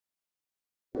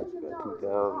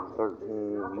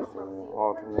2013 Nissan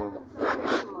Altima.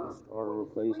 Starter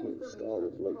replacement. The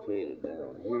starter's located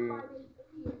down here.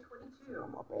 On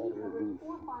my battery booth.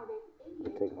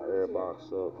 Take my air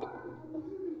box up.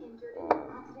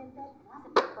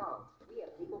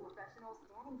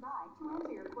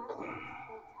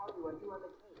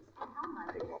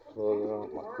 Take my plug out,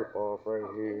 my clip off right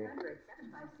here.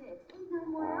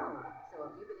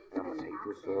 I'm gonna take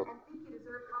this up.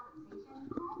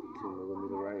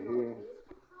 2mm right here.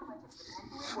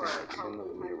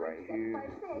 10mm right here.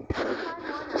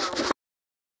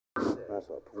 That's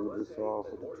why I pulled this off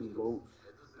with the 2 bolts.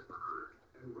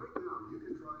 And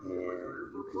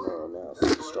you can now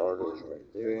see the starters right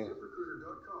there.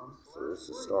 So this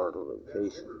is starter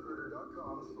location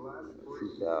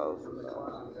 2014. So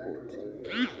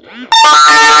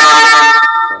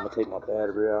I'm gonna take my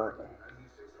battery out.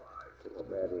 Take my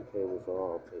battery cables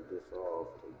off, take this off,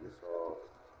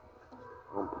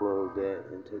 unplug that,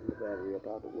 and take the battery up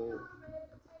out the way.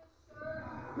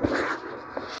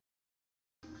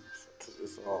 So took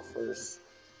this off first,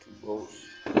 2 bolts.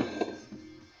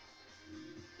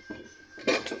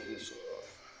 Took this off.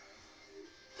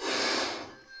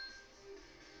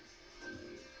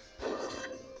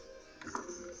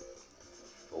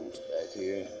 Bolts back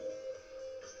here.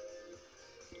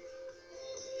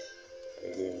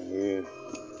 And then here,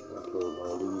 unplug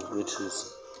all these witches.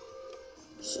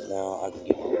 So now I can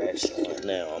get my ratchet on.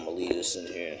 Now I'm gonna leave this in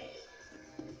here.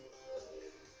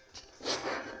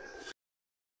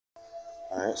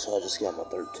 Alright, so I just got my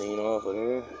 13 off of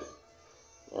there.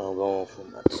 I'm going for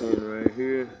my 10 right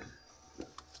here.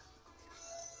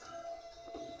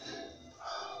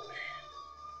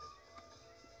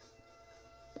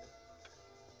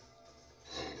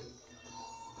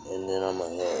 And then I'm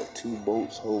gonna have 2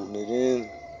 bolts holding it in.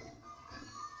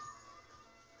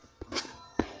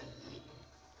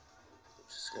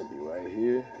 It's gonna be right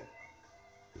here.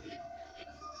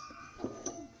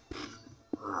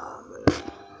 Oh man.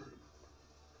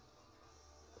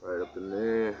 Right up in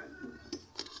there.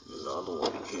 The other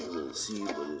one you can't really see,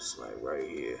 but it's like right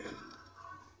here.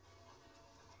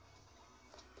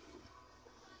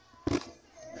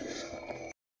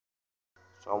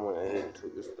 So I went ahead and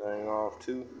took this thing off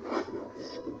too.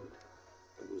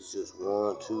 It was just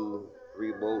 1, 2,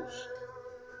 3 bolts.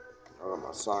 I got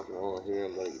my socket on here.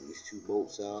 I'm gonna get these 2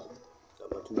 bolts out.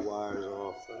 Got my 2 wires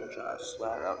off. I'm gonna try to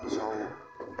slide out this hole.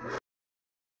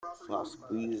 So I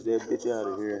squeeze that bitch out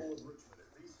of here.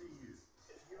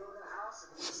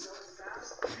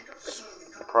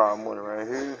 The problem with it right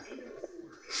here.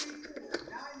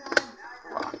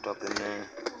 Locked up in there.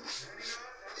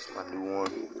 It's my new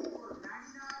one.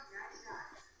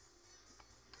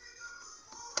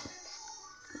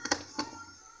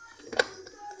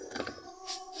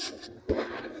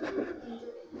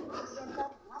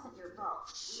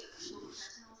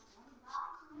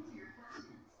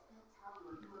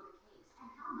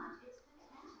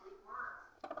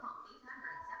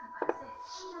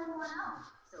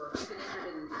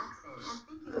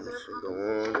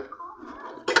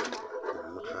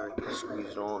 I'm gonna try to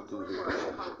squeeze it on through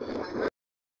here.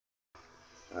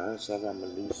 Alright, so I got my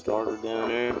new starter down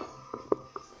there.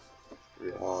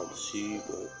 Pretty hard to see,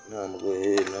 but now I'm gonna go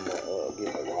ahead and I'm gonna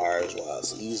get my wires while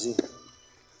it's easy.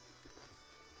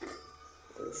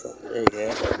 Where the fuck are they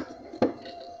at?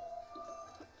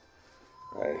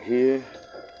 Right here.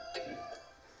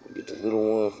 Get the little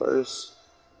one first.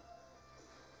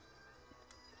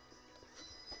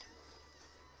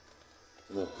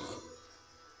 Come on,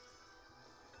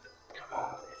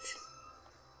 bitch.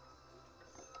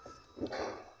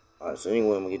 Alright, so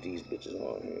anyway, I'm gonna get these bitches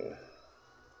on here.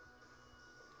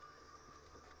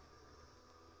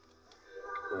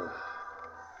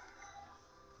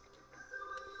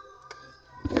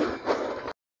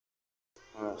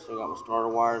 Alright, so I got my starter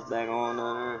wires back on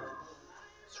down there.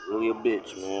 It's really a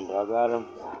bitch, man, but I got them.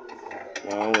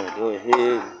 Now I'm gonna go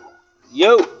ahead.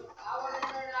 Yo!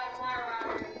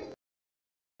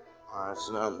 Alright,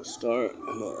 so now I'm gonna start.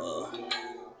 I'm gonna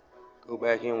go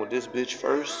back in with this bitch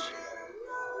first.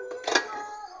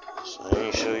 So I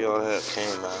ain't show y'all how it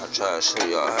came out. I'll try to show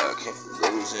y'all how it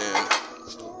goes in.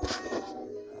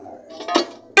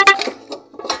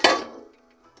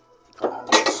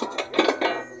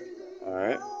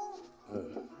 Alright.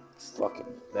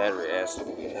 Fucking battery ass to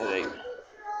get a headache.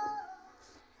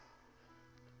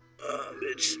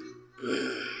 Bitch.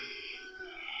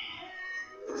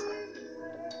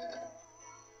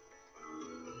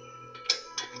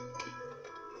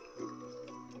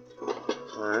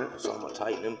 Alright, so I'm gonna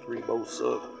tighten them 3 bolts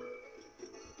up.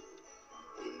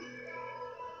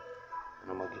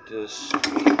 And I'm gonna get this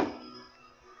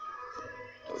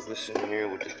this in here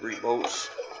with the 3 bolts.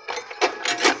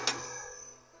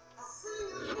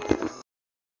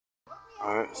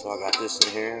 Alright, so I got this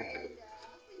in here.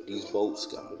 These bolts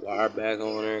got a wire back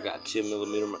on there. Got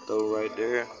 10mm throw right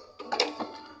there.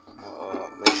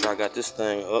 Make sure I got this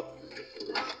thing up.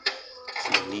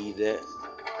 So you need that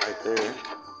right there.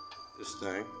 This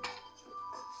thing.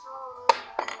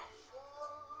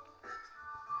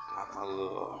 Got my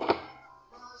little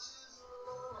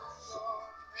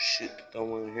shit to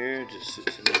throw in here. Just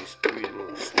sits in these 3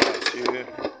 little slots here.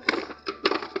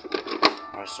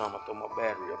 Alright, so I'm gonna throw my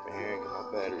battery up in here and get my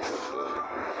battery up there.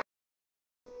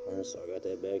 Alright, so I got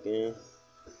that back in.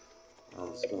 I'm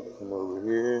just gonna come over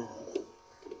here.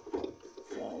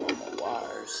 Follow my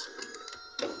wires.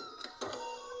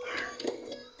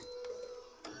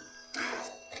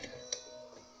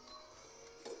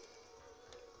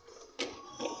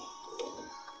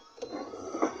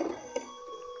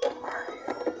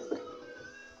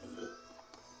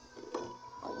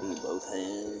 I need both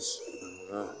hands.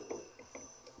 Alright.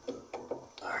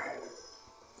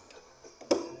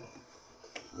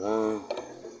 1.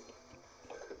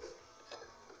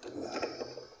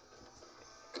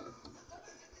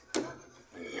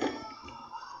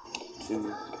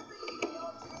 2,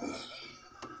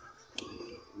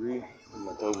 3. I'm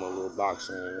gonna throw my little box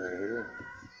in right here.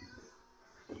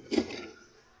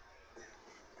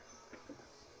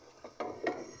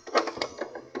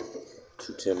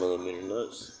 2 10mm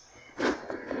nuts. So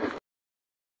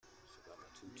got my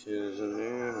 2 10s in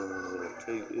there. And I'm gonna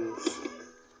take this.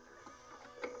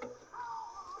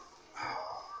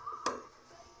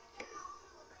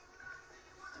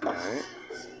 Alright.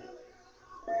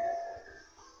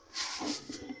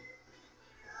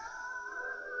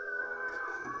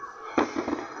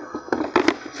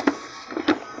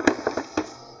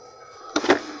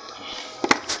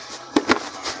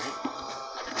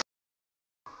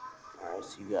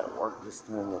 So you gotta work this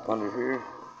thing up under here.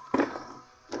 Let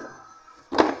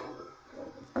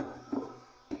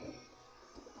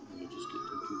me just get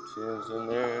the 2 10s in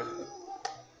there.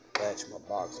 Latch my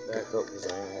box back up because I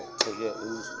ain't gonna take that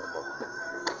loose. I'm gonna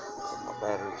put my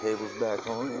battery cables back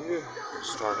on here.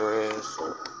 Start her ass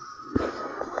up.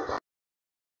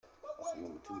 I'll see my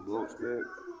 2 bolts back.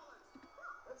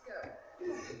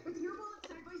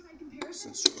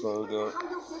 Since you plugged up,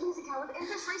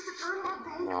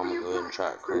 now I'm gonna go ahead and try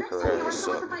to crank her ass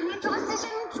up.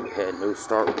 So we had no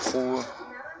start before.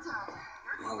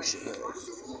 Now we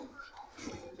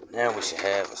should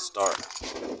have a start.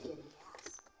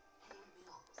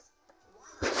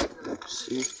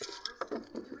 See?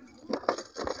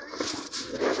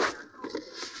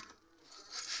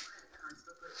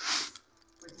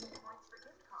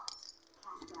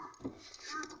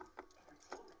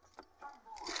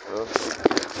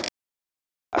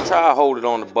 I try to hold it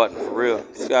on the button for real. You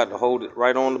just got to hold it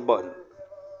right on the button.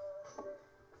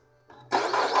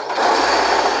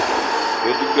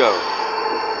 Good to go.